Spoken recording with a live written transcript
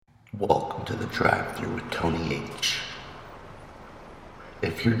Welcome to the Drive-Thru with Tony H.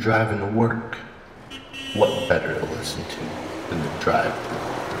 If you're driving to work, what better to listen to than the Drive-Thru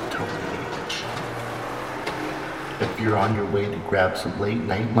with Tony H? If you're on your way to grab some late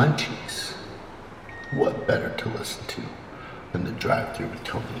night munchies, what better to listen to than the Drive-Thru with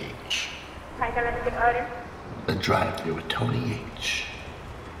Tony H? The Drive-Thru with Tony H.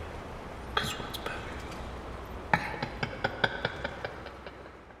 'Cause what's better?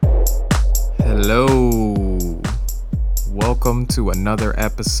 Hello, welcome to another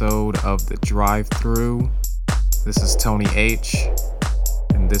episode of the Drive-Thru. This is Tony H,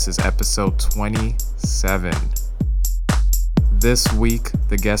 and this is episode 27. This week,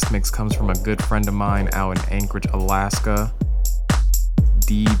 the guest mix comes from a good friend of mine out in Anchorage, Alaska,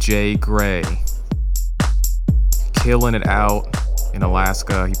 DJ Gray. Killing it out in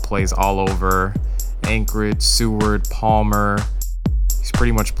Alaska. He plays all over Anchorage, Seward, Palmer. He's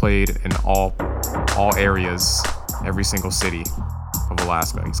pretty much played in all areas, every single city of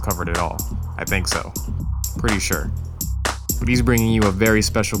Alaska. He's covered it all. I think so. Pretty sure. But he's bringing you a very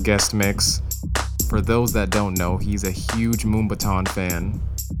special guest mix. For those that don't know, he's a huge Moombahton fan.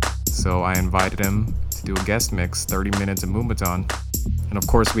 So I invited him to do a guest mix, 30 minutes of Moombahton. And of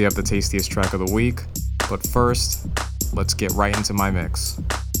course, we have the tastiest track of the week. But first, let's get right into my mix.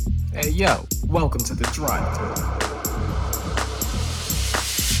 Hey, yo, welcome to the Drive-Thru.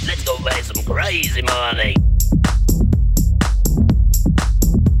 Let's go make some crazy money.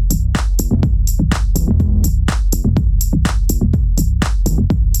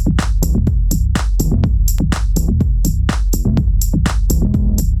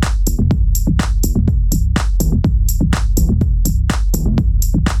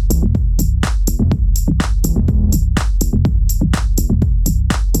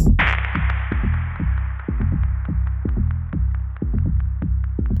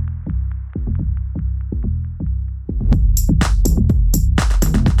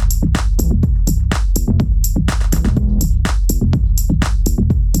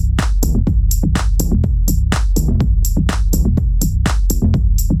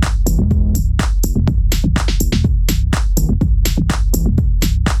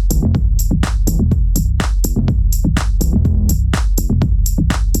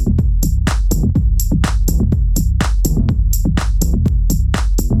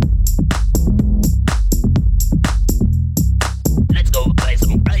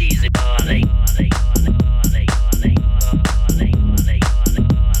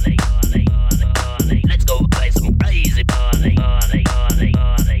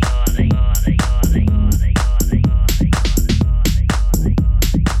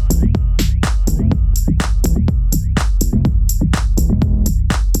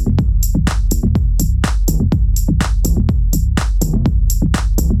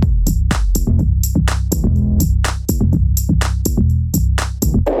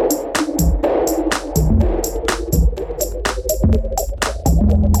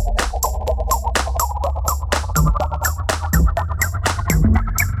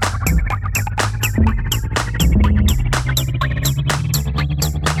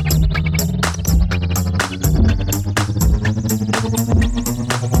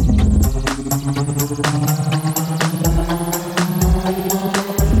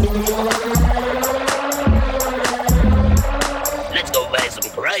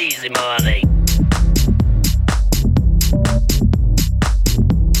 Crazy money.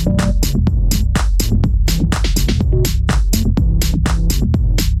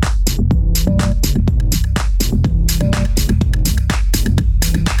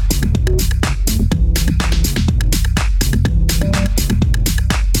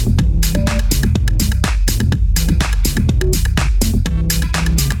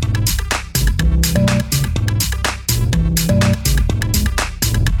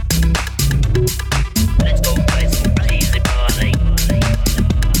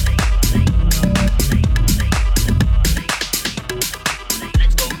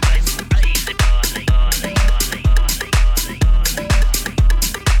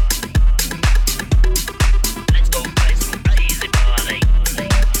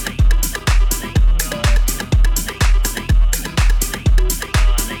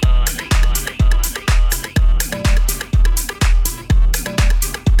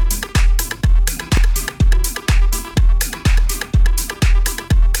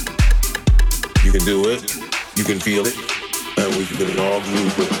 You can do it, you can feel it, and we can all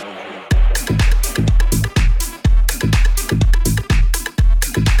move with it.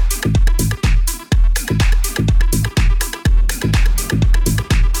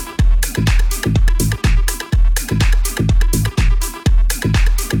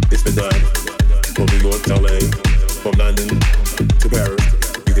 It's been done. From New York to LA, from London to Paris.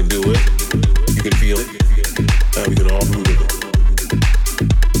 You can do it, you can feel it, and we can all move with it.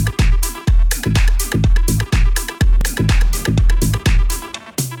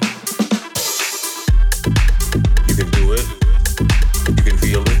 You can do it, you can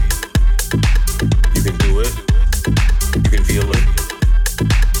feel it. You can do it, you can feel it.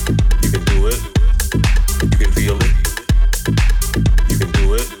 You can do it, you can feel it. You can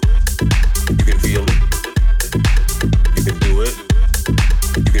do it, you can feel it. You can do it,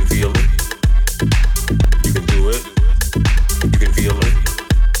 you can feel it. You can do it, you can feel it.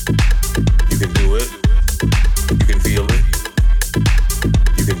 You can do it, you can feel it.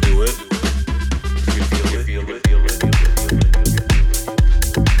 You can do it, you can feel it, feel it, feel it.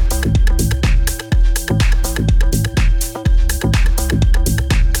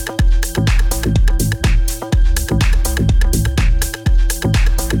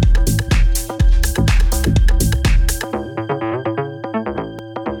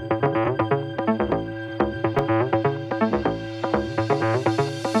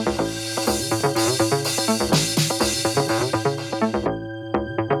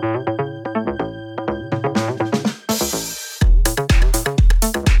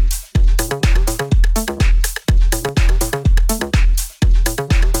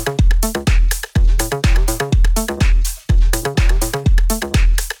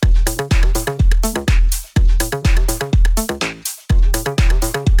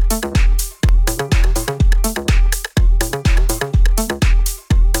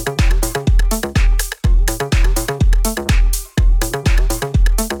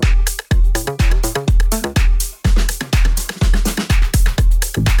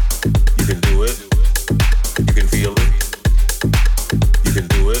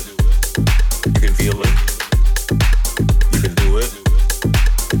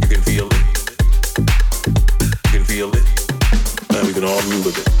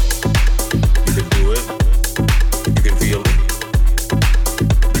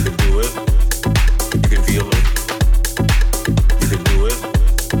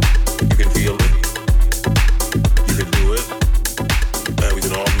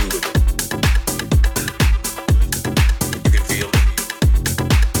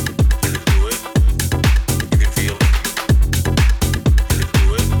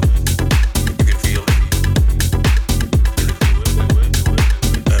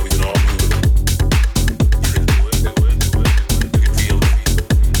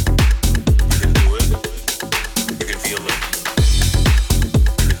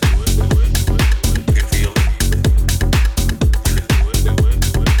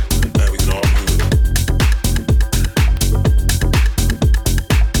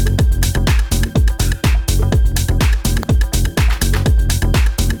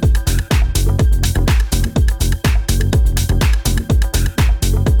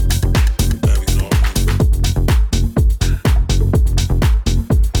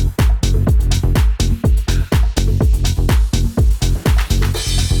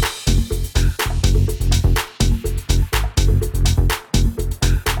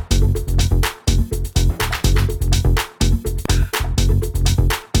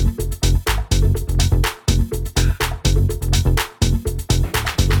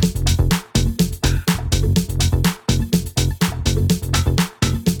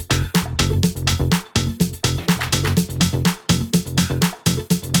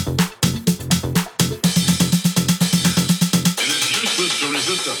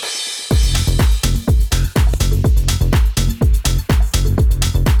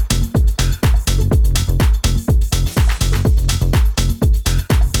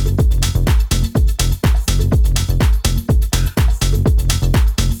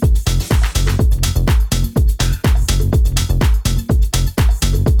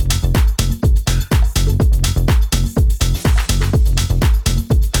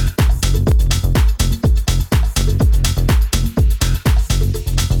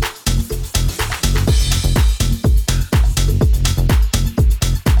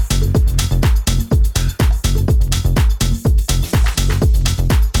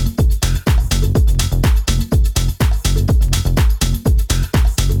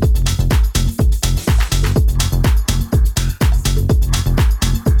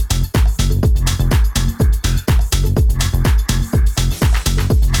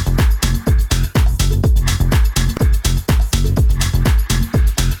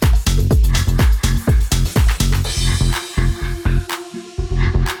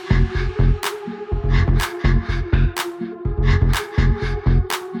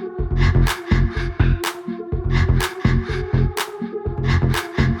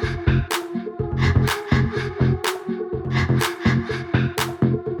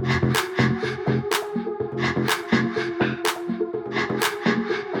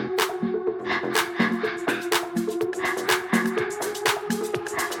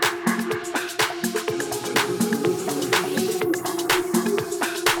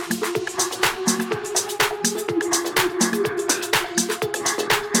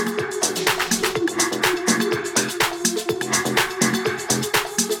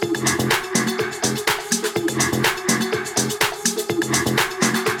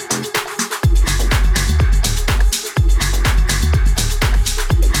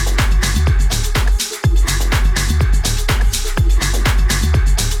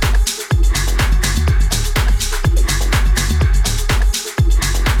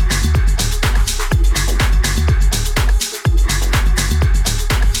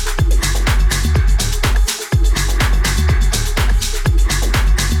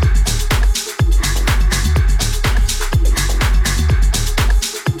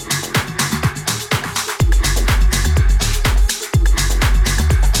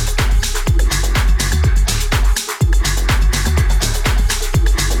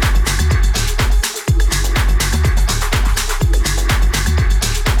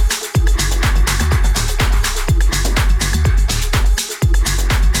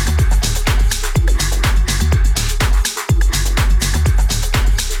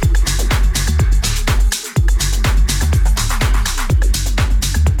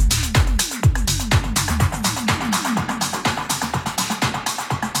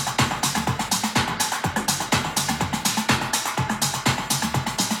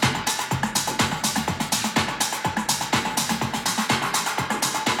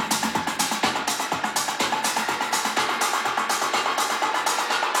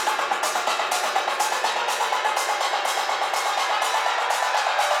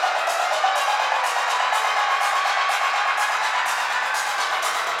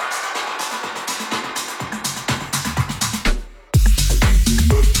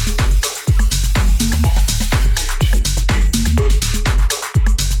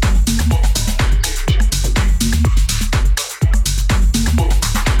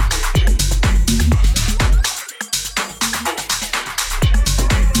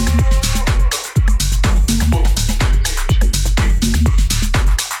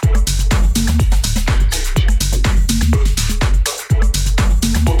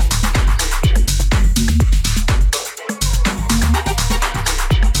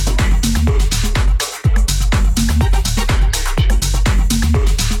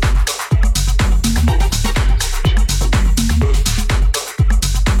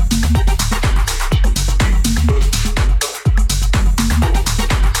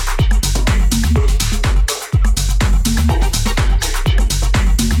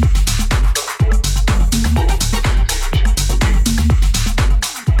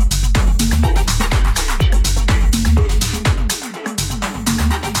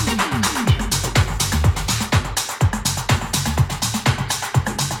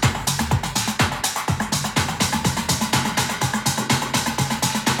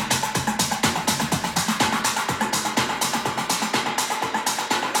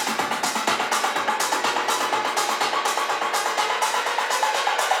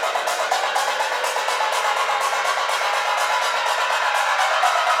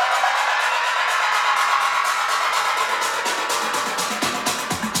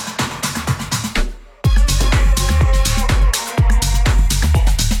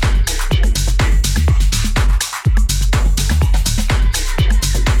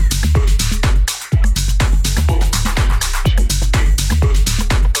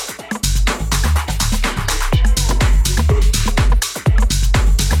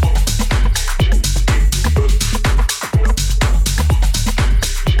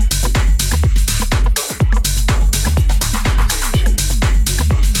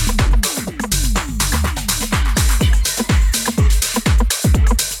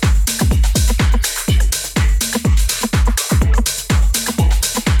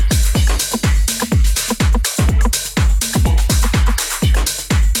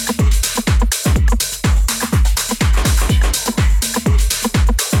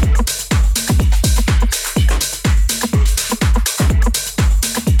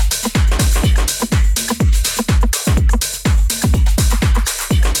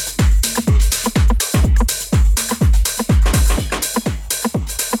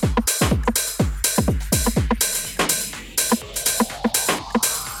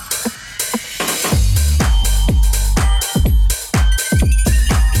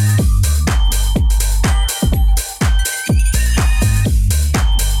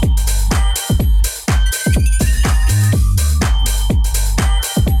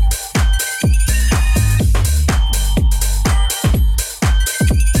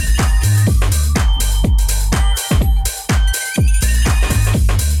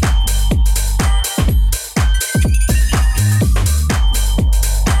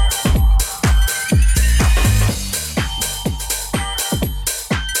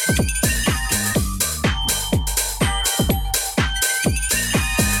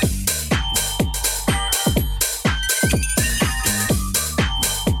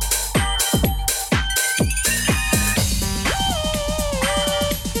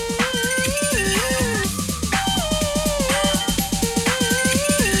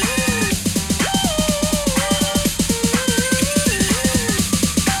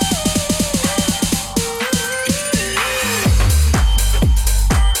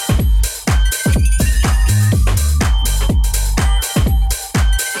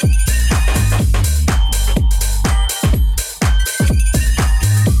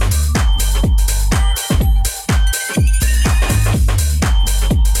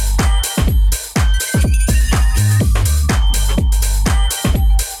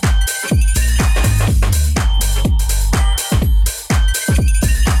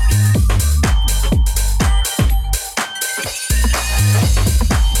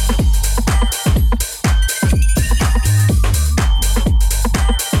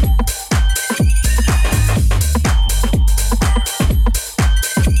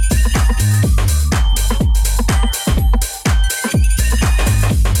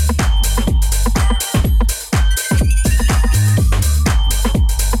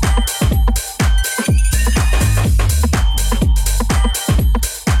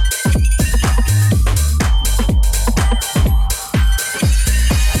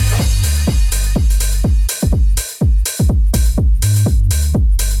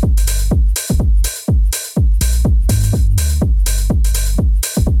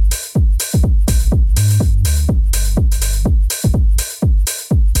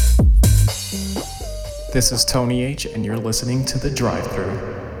 This is Tony H, and you're listening to The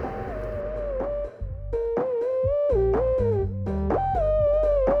Drive-Thru.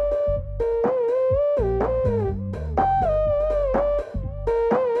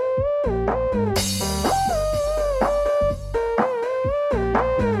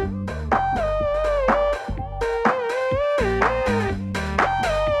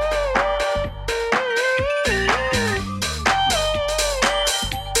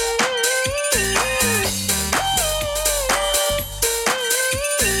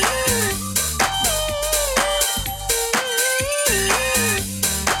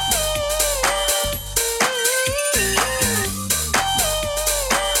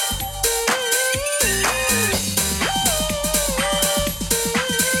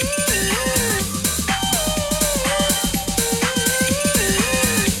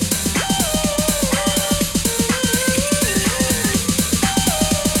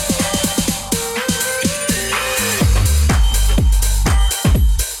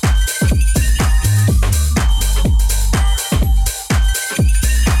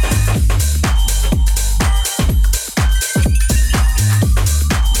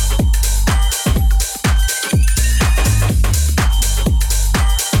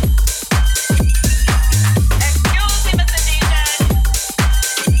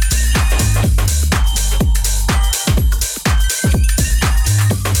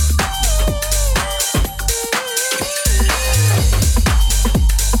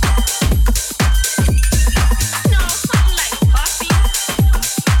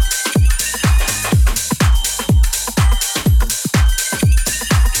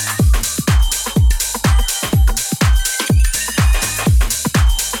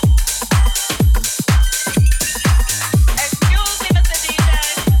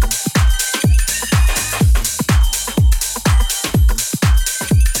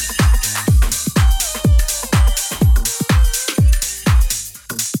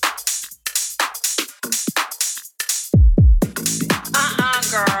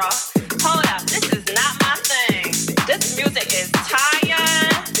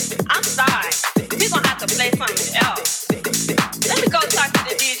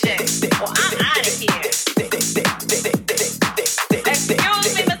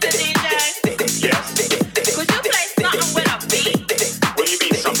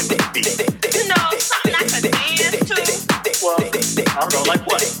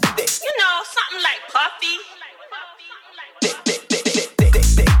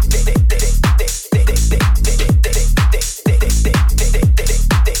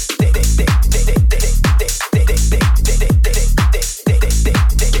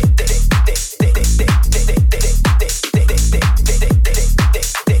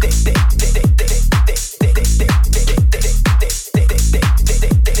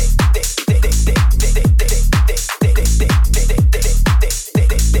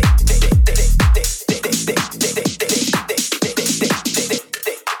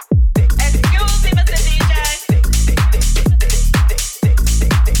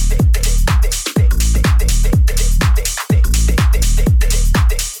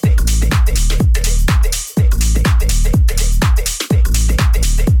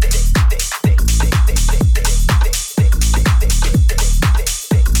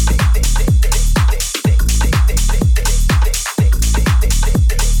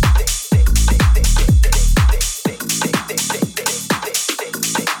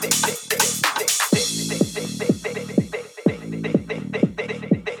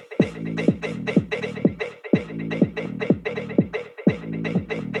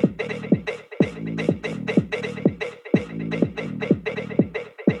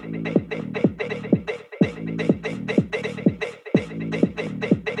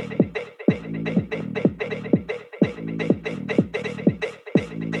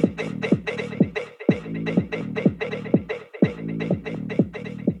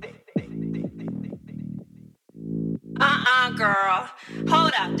 Girl,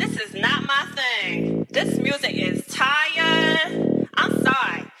 hold up, this is not my thing. This music is tired. I'm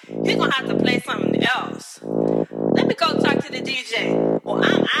sorry. You're gonna have to play something else. Let me go talk to the DJ, or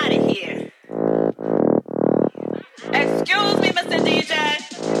I'm out of here. Excuse me, Mr. DJ.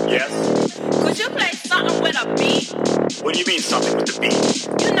 Yes? Could you play something with a beat? What do you mean, something with the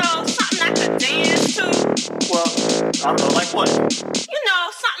beat? You know, something I could dance to. Well, I don't know, like what? You know,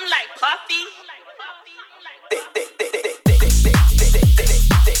 something like Puffy.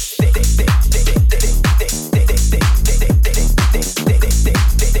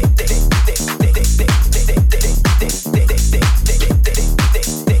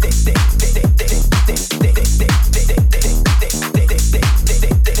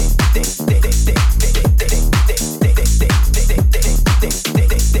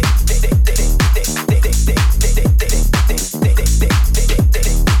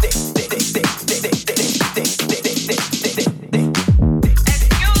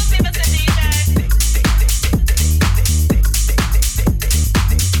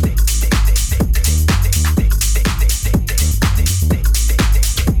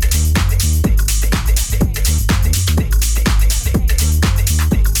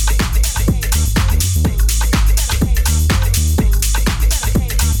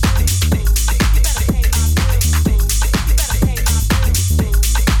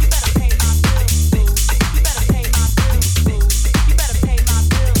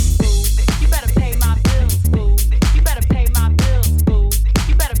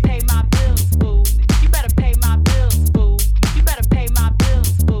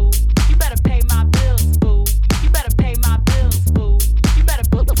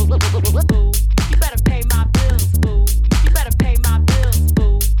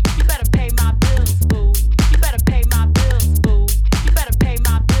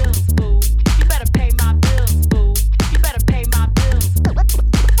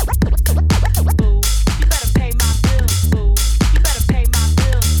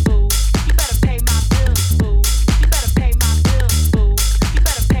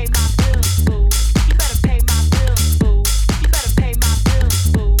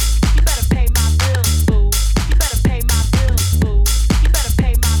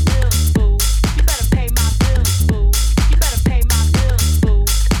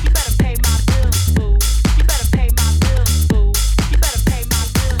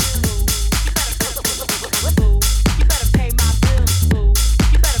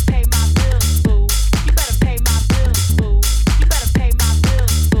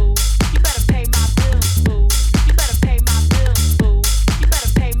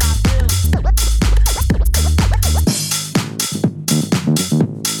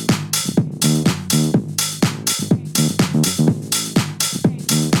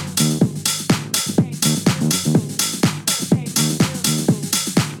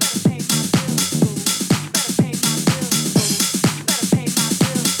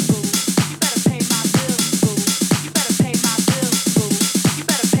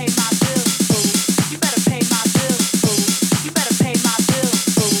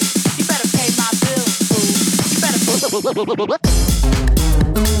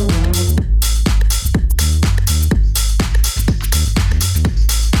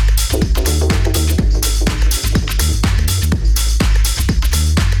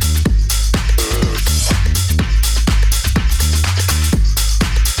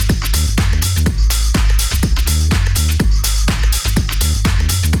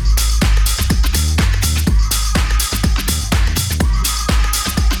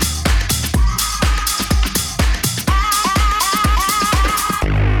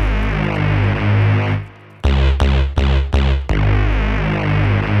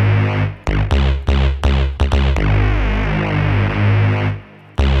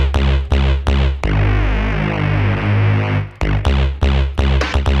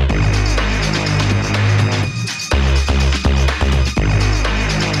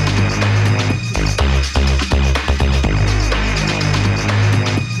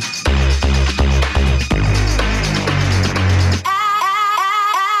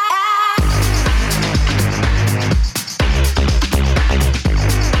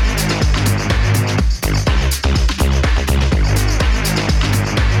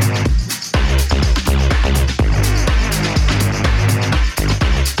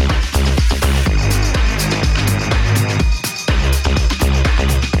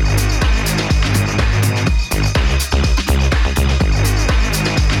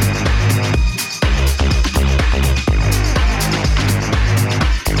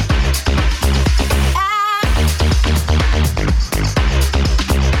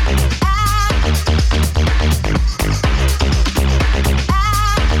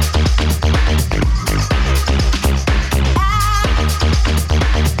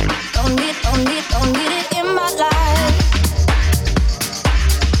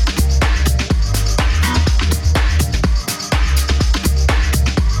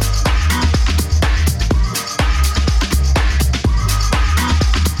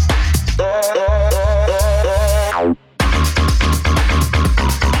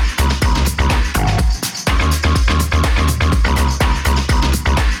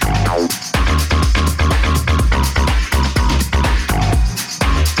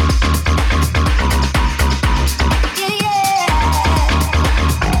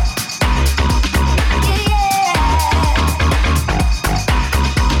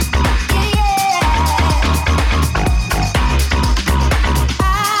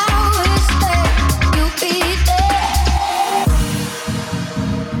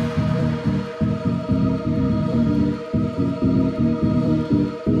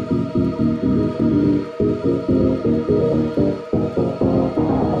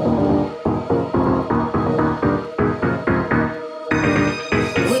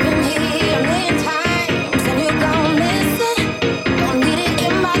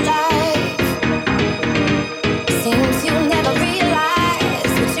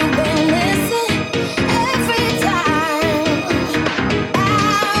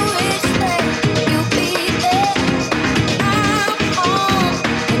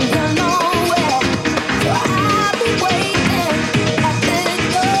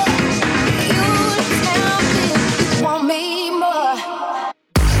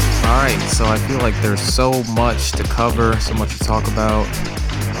 So I feel like there's so much to cover, so much to talk about.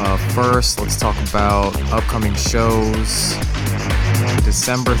 First, let's talk about upcoming shows.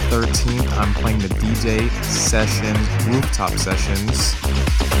 December 13th, I'm playing the DJ sessions, rooftop sessions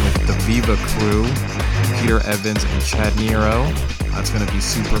with the Viva crew, Peter Evans and Chad Nero. That's going to be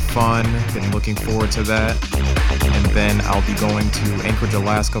super fun. Been looking forward to that. And then I'll be going to Anchorage,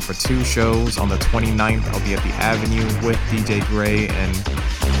 Alaska for 2 shows. On the 29th, I'll be at the Avenue with DJ Gray and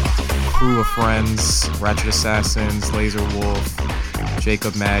a crew of friends, Ratchet Assassins, Laser Wolf,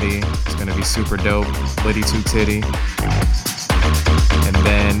 Jacob Maddie. It's going to be super dope. Liddy Two Titty. And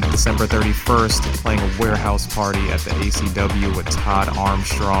then December 31st, playing a warehouse party at the ACW with Todd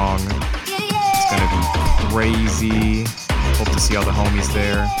Armstrong. It's going to be crazy. Hope to see all the homies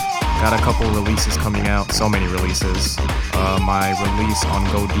there. Got a couple releases coming out, so many releases. My release on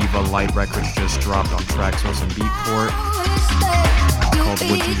Go Diva Light Records just dropped on Traxsource and Beatport. It's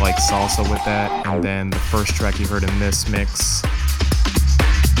called Would You Like Salsa with that. And then the first track you heard in this mix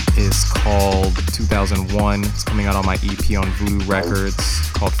is called 2001. It's coming out on my EP on Voodoo Records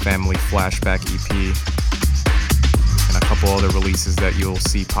called Family Flashback EP. And a couple other releases that you'll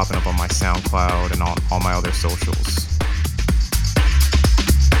see popping up on my SoundCloud and on all my other socials.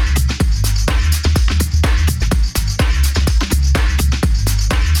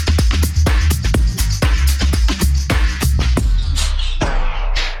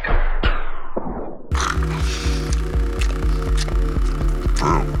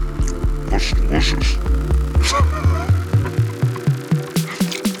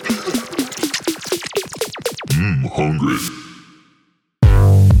 hungry.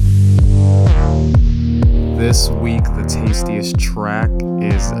 This week, the tastiest track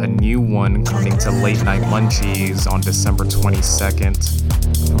is a new one coming to Late Night Munchies on December 22nd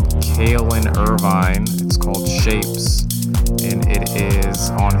from Kalen Irvine. It's called Shapes, and it is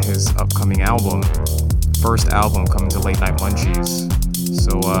on his upcoming album. First album coming to Late Night Munchies.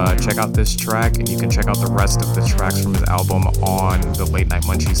 So check out this track, and you can check out the rest of the tracks from his album on the Late Night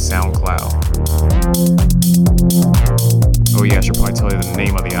Munchies SoundCloud. Oh yeah, I should probably tell you the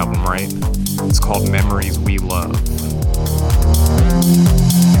name of the album, right? It's called Memories We Love.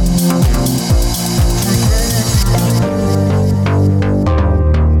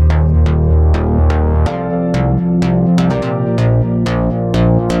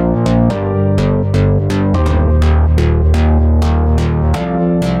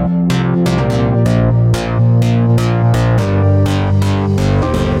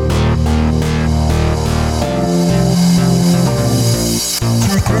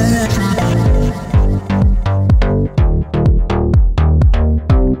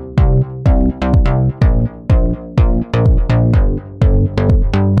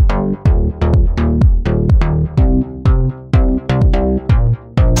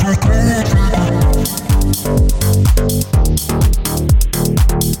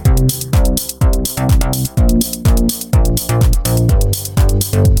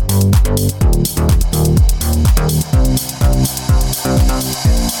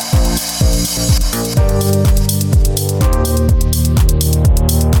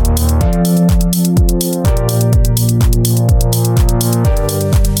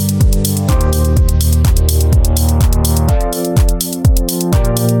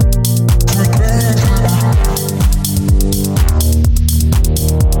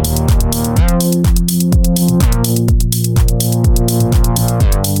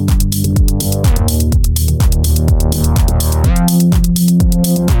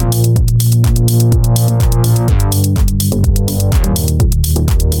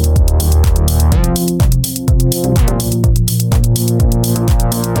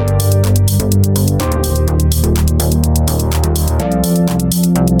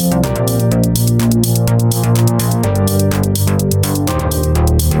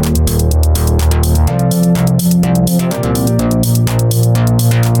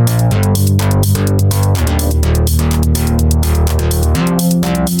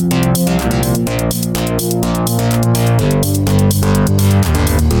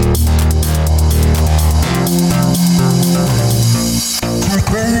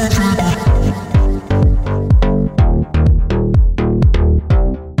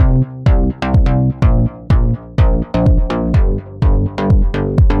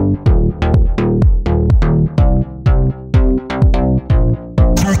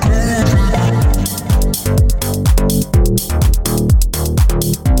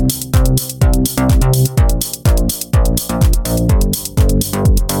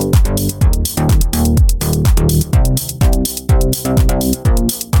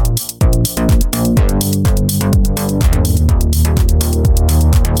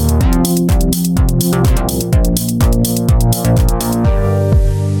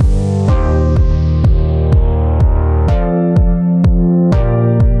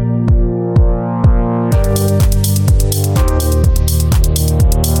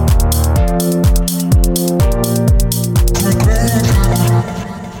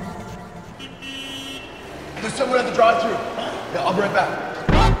 There's someone at the drive-thru. Yeah, I'll be right back.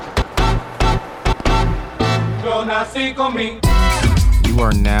 You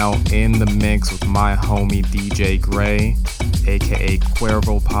are now in the mix with my homie DJ Gray, aka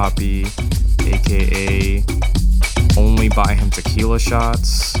Cuervo Papi, aka only buy him tequila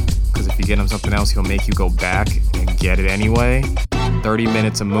shots, because if you get him something else, he'll make you go back and get it anyway. 30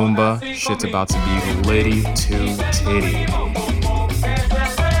 minutes of Moomba, shit's about to be litty to titty.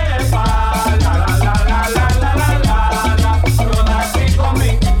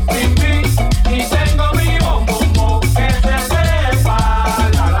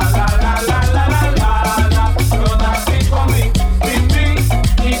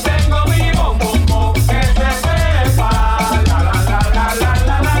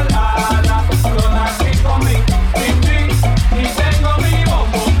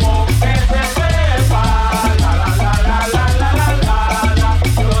 La la la la la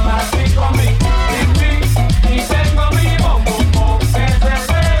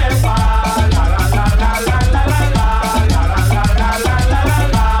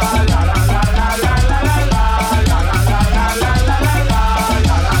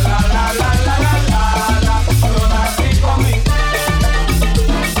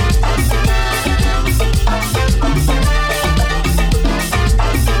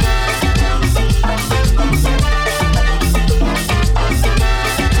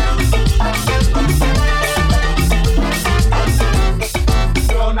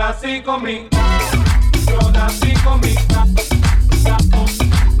nací con mi, yo nací con mi.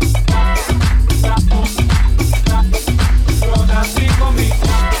 Yo nací con mi.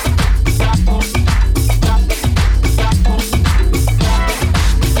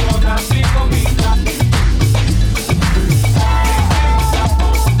 Yo nací con mi.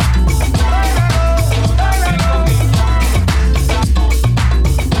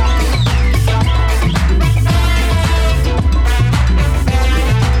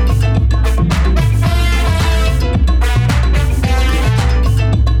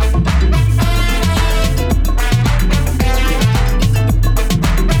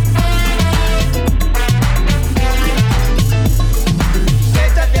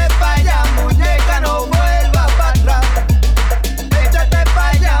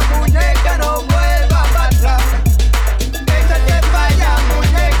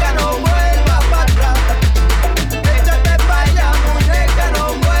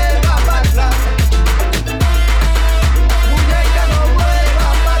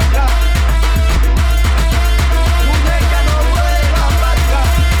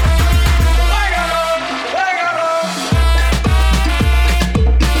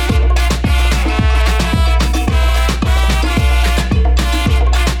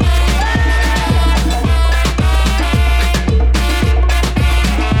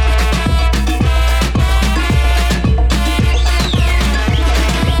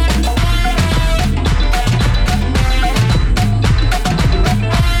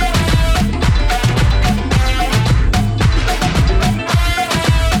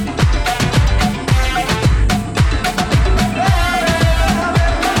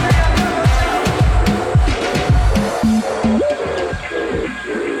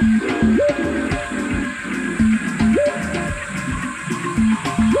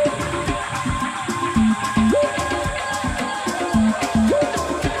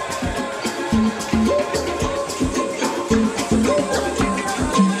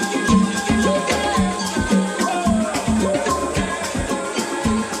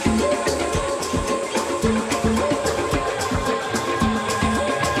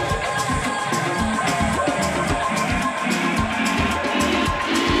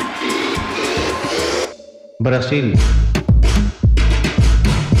 Brasil.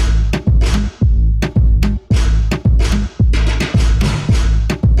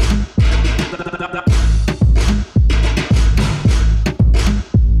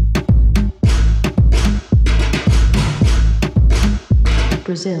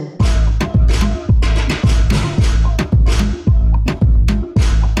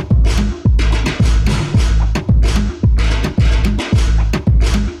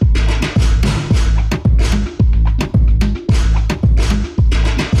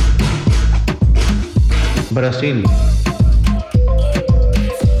 Brazil. Brasil.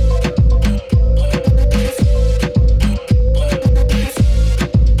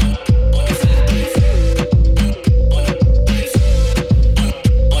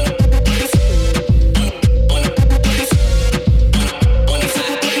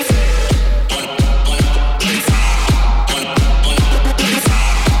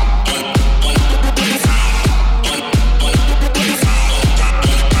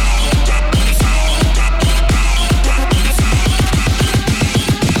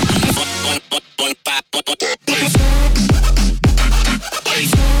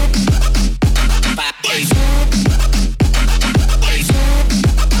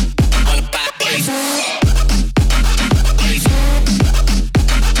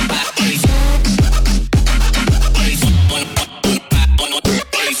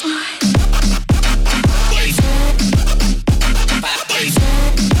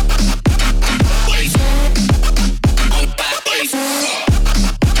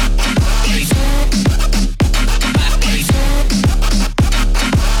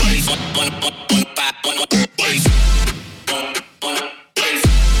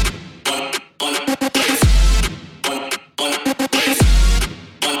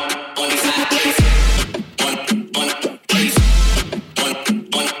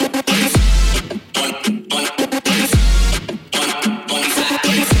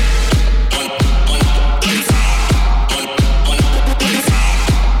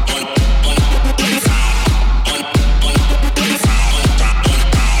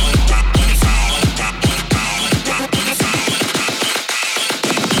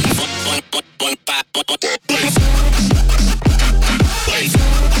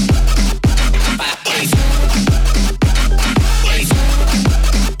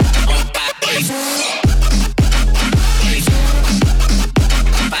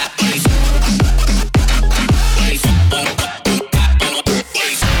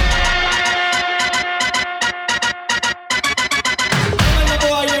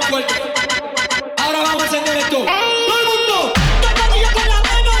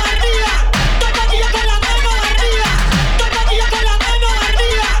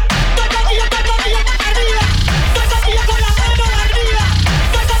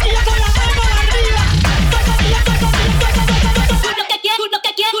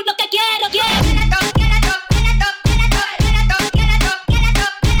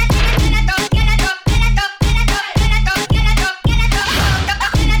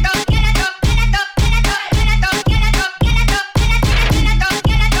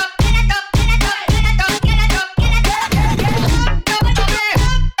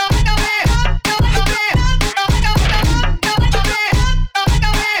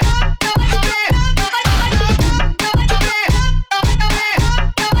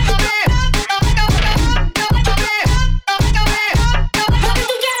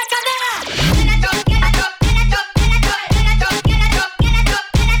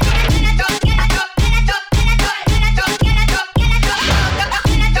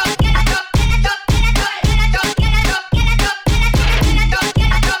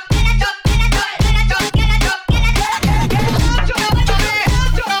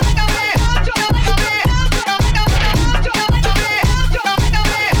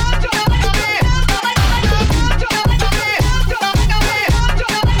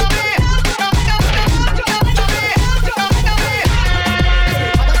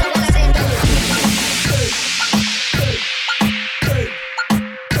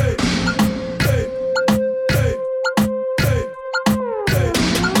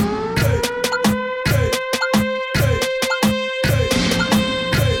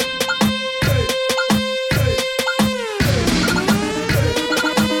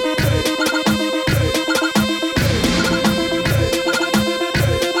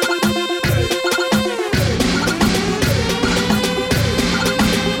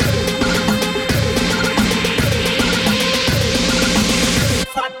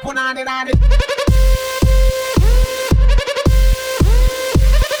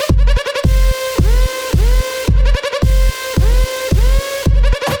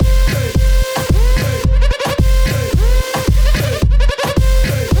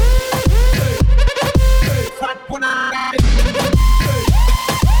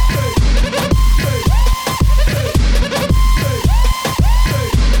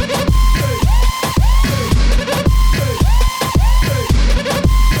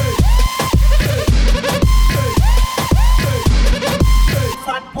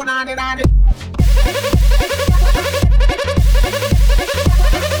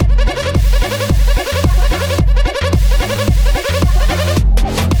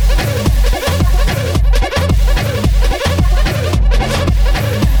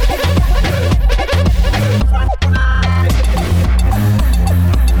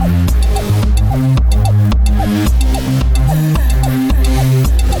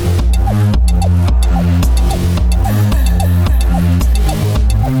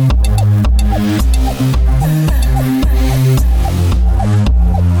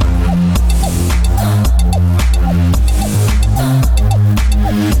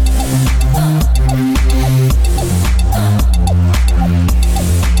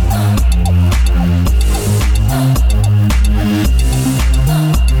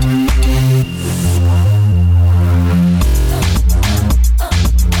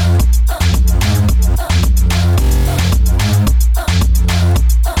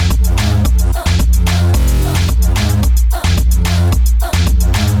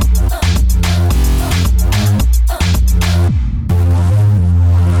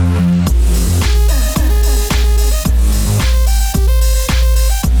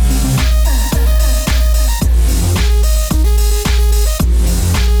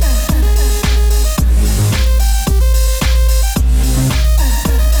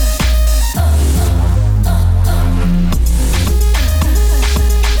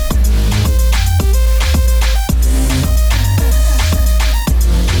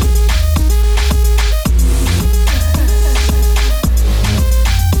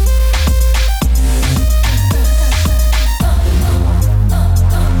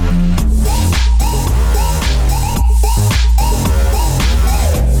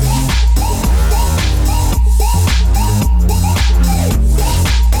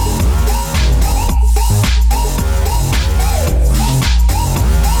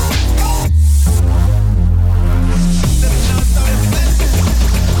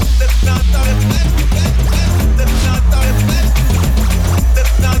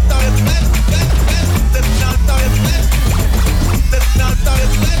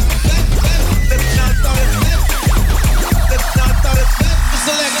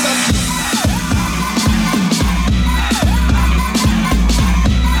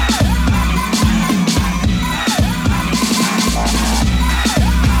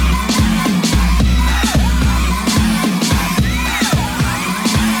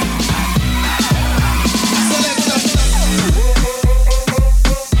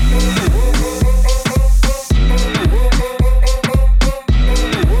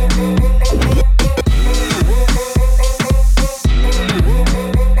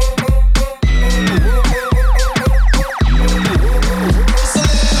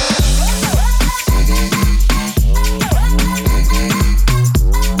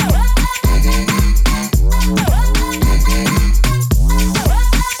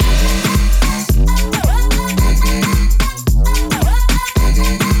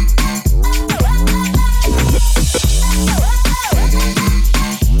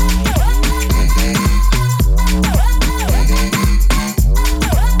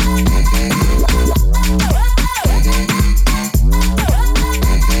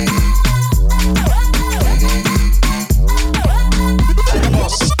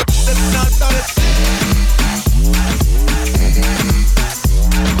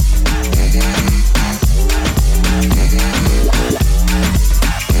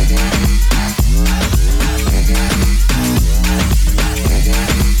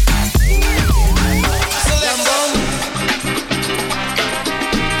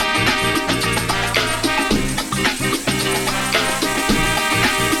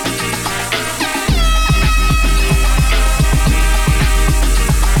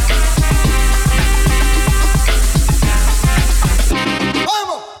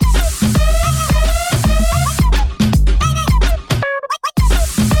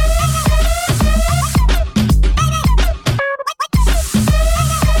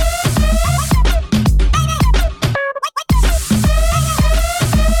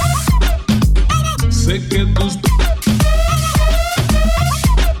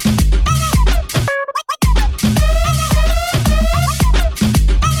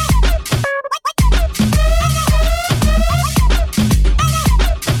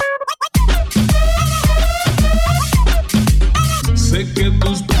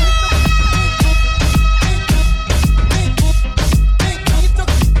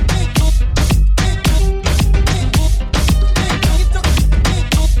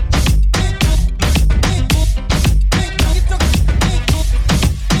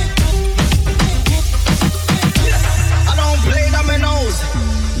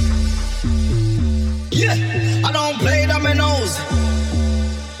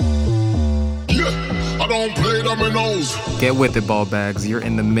 Get with it, ball bags. You're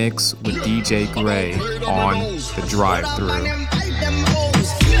in the mix with DJ Gray on the Drive-Thru.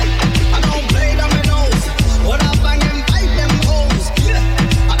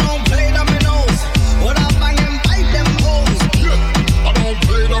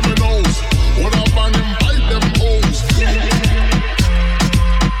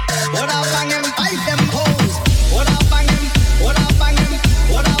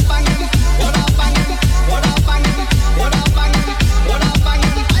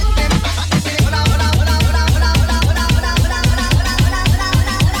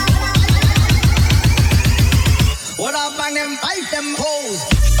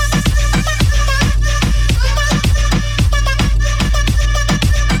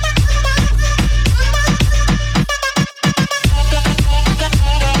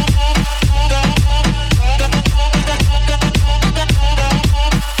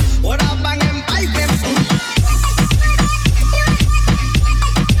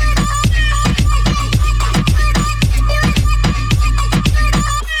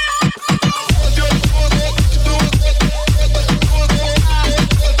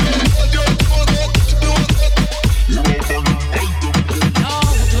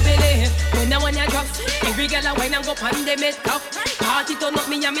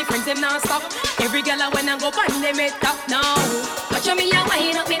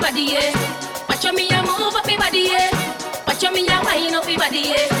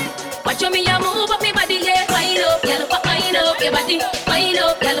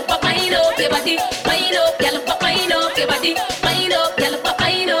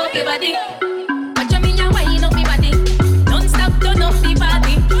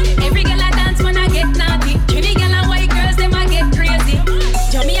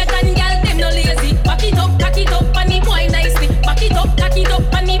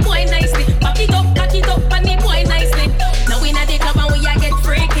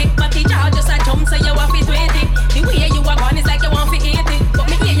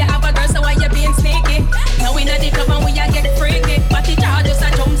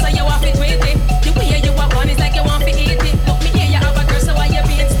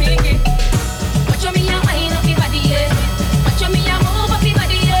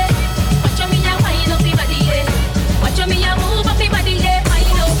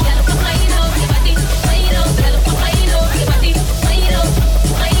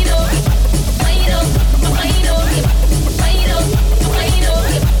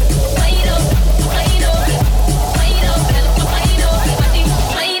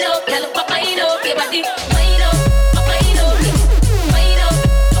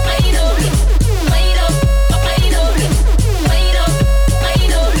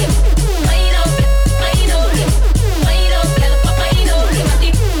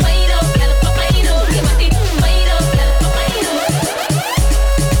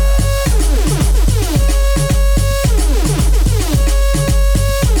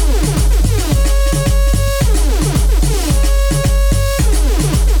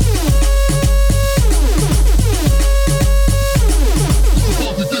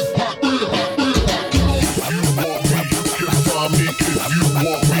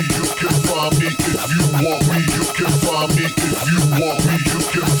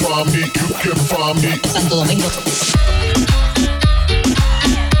 Santo Domingo.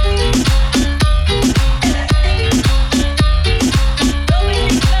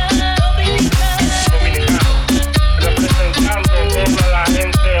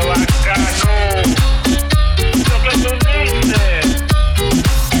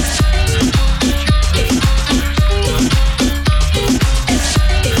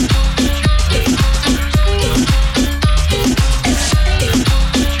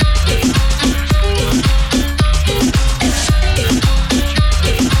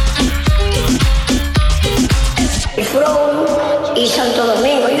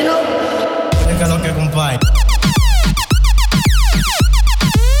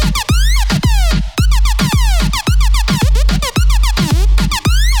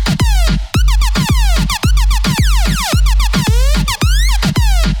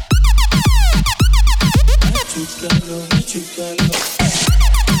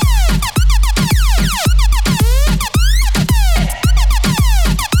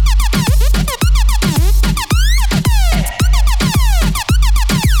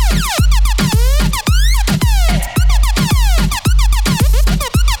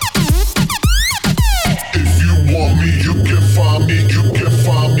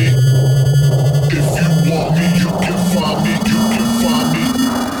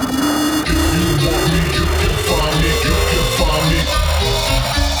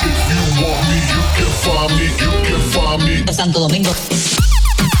 Santo Domingo.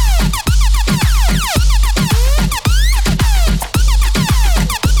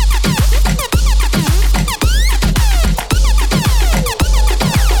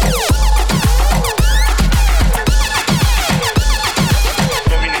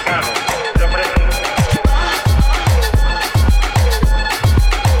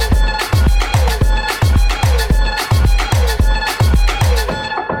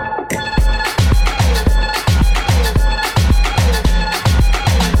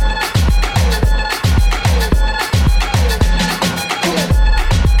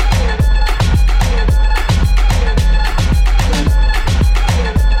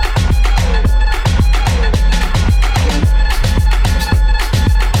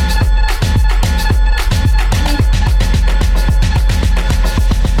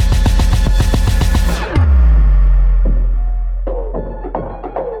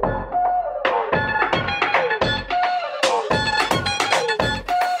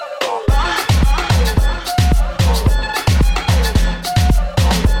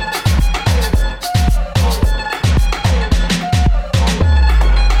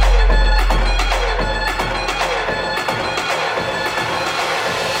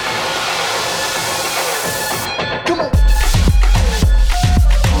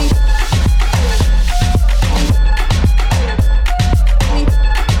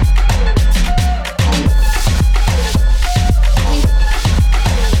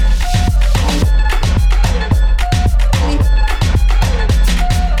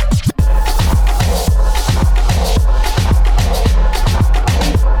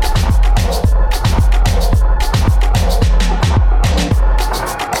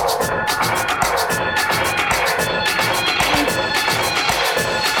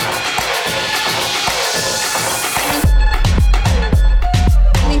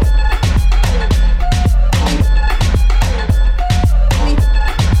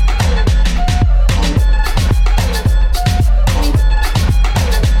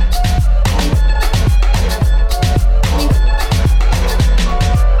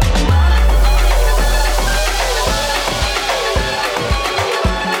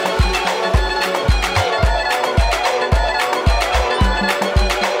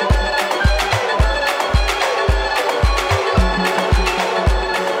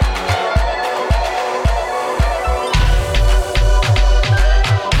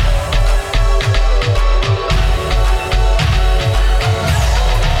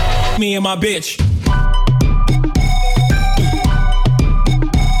 Me and my bitch.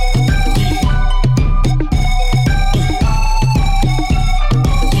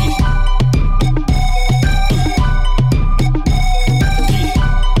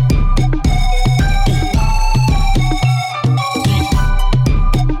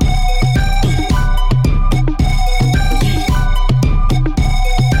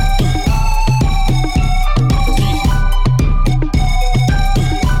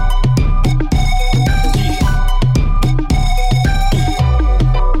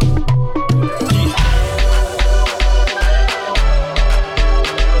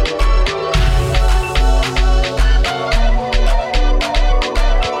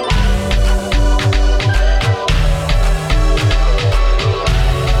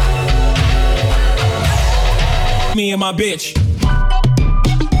 Me and my bitch.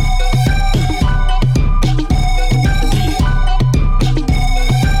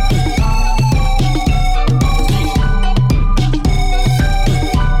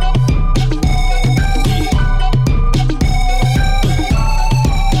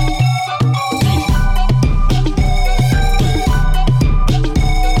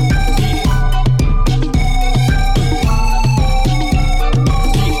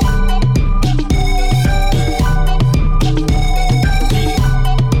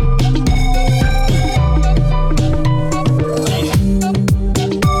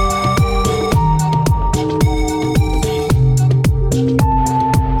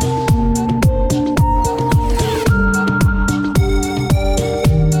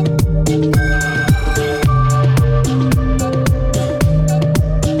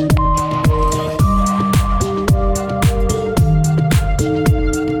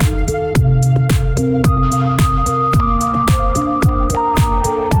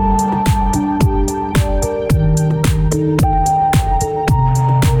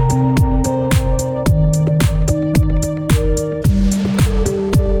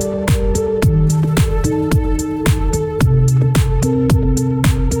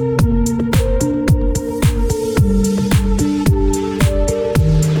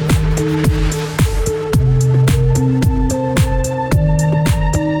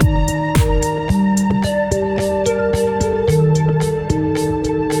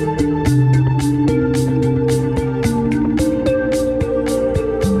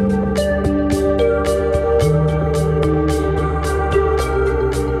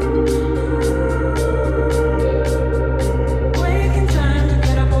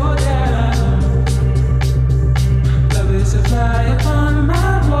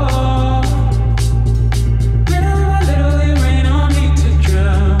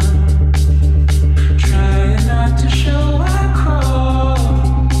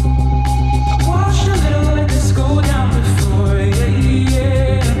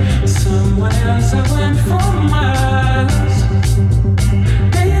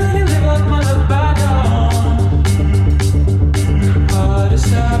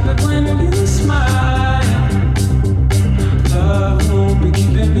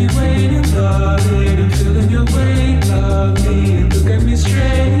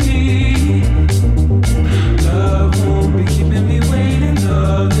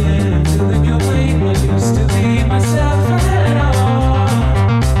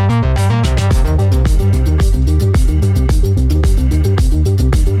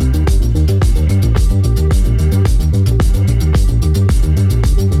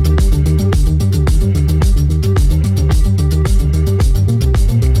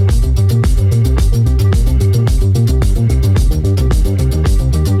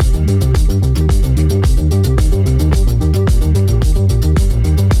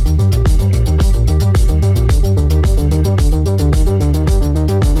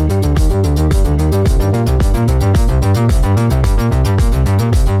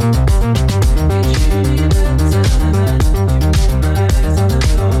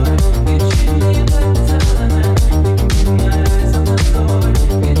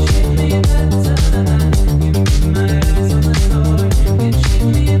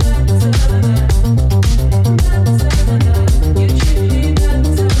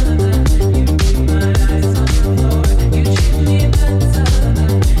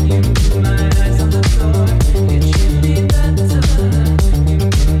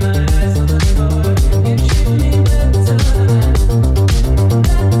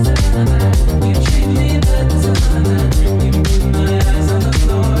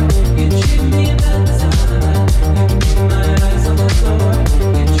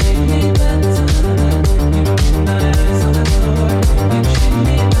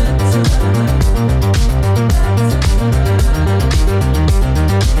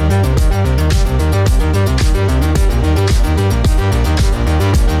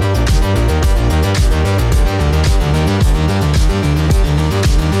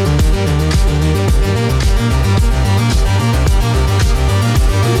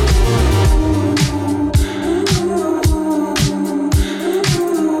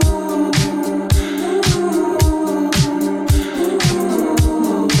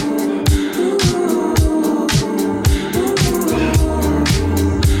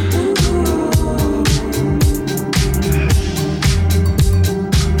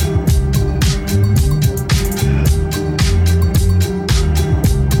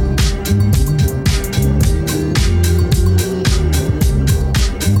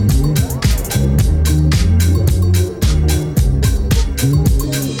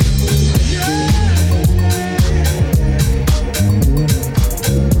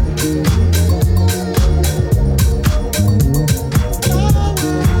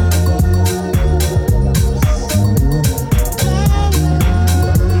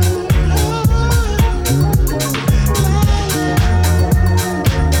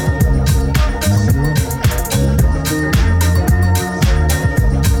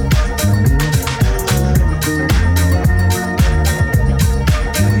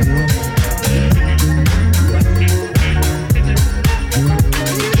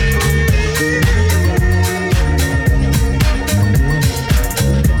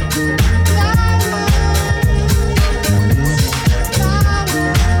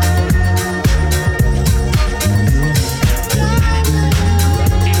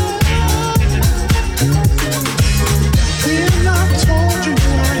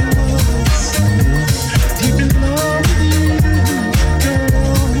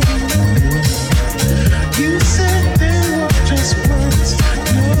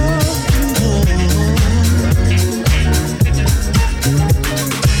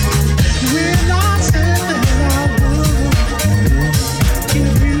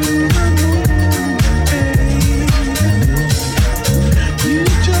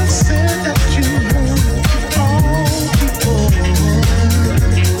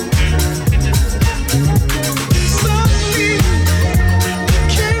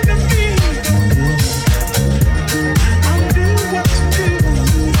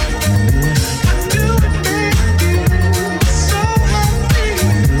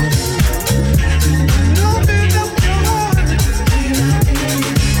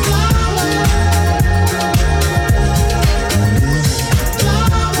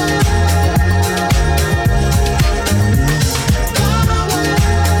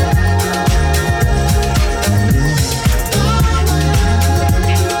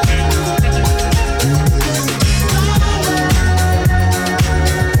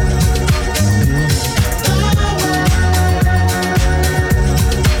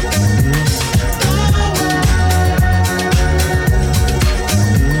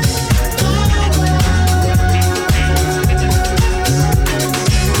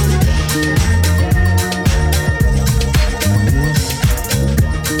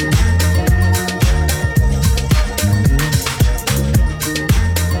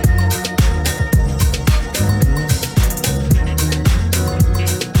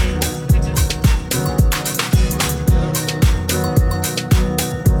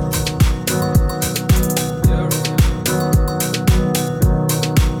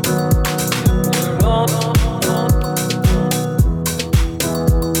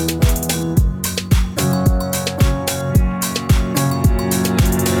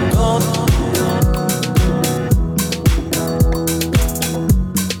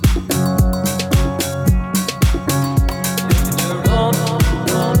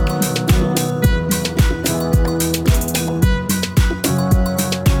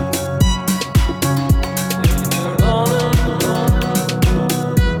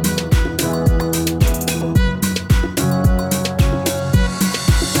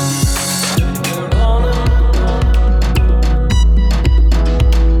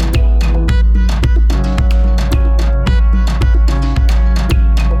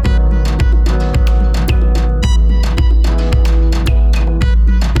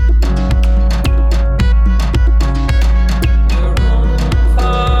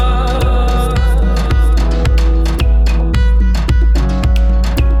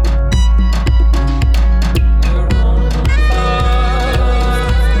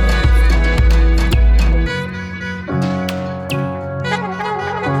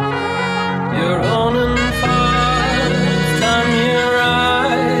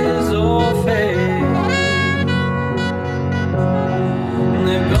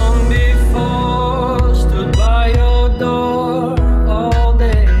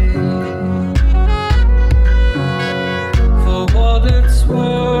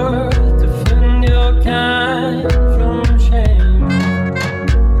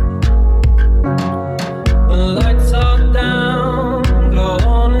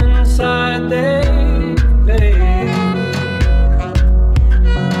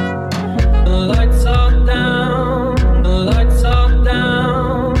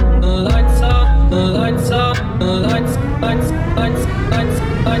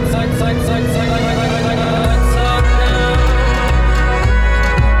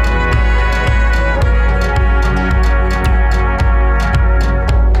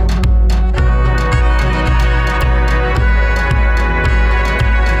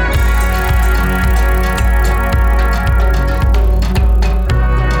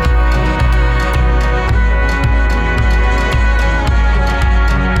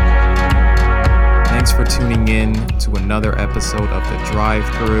 another episode of The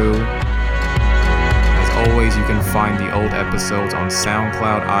Drive-Thru. As always, you can find the old episodes on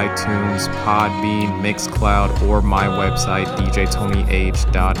SoundCloud, iTunes, Podbean, Mixcloud, or my website,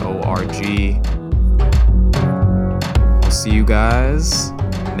 djtonyh.org. See you guys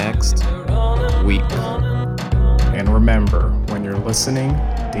next week. And remember, when you're listening,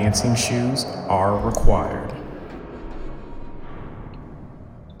 dancing shoes are required.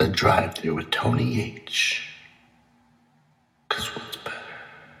 A Drive-Thru with Tony H. 'Cause